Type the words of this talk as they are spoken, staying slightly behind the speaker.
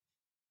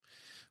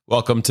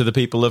Welcome to the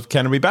people of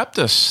Canterbury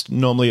Baptist.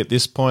 Normally at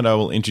this point I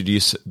will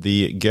introduce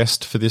the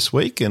guest for this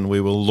week and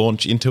we will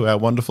launch into our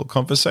wonderful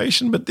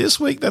conversation, but this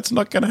week that's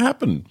not going to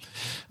happen.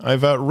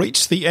 I've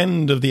reached the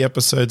end of the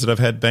episodes that I've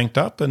had banked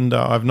up, and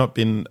I've not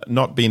been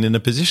in a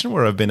position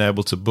where I've been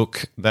able to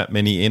book that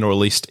many in, or at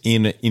least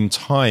in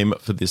time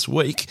for this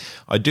week.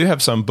 I do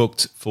have some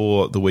booked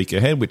for the week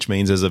ahead, which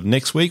means as of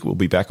next week we'll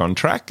be back on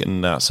track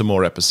and some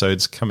more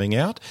episodes coming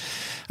out.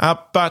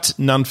 But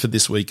none for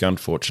this week,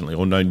 unfortunately,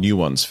 or no new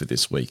ones for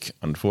this week,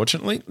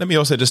 unfortunately. Let me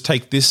also just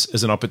take this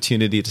as an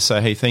opportunity to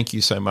say, hey, thank you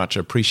so much. I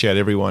appreciate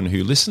everyone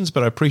who listens,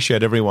 but I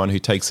appreciate everyone who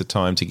takes the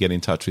time to get in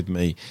touch with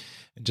me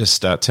and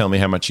just tell me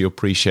how much you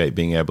appreciate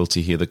being able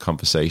to hear the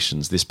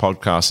conversations. This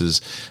podcast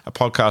is a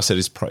podcast that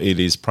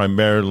is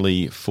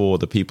primarily for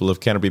the people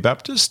of Canterbury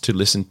Baptist to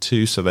listen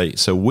to,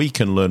 so we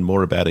can learn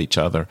more about each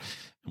other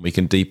and we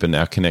can deepen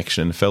our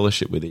connection and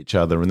fellowship with each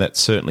other, and that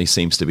certainly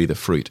seems to be the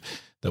fruit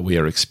that we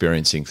are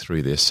experiencing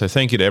through this. So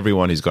thank you to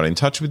everyone who's got in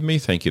touch with me.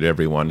 Thank you to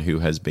everyone who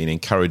has been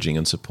encouraging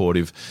and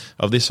supportive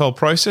of this whole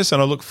process.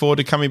 And I look forward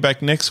to coming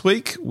back next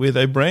week with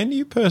a brand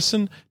new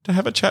person to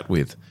have a chat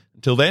with.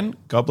 Until then,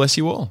 God bless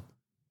you all.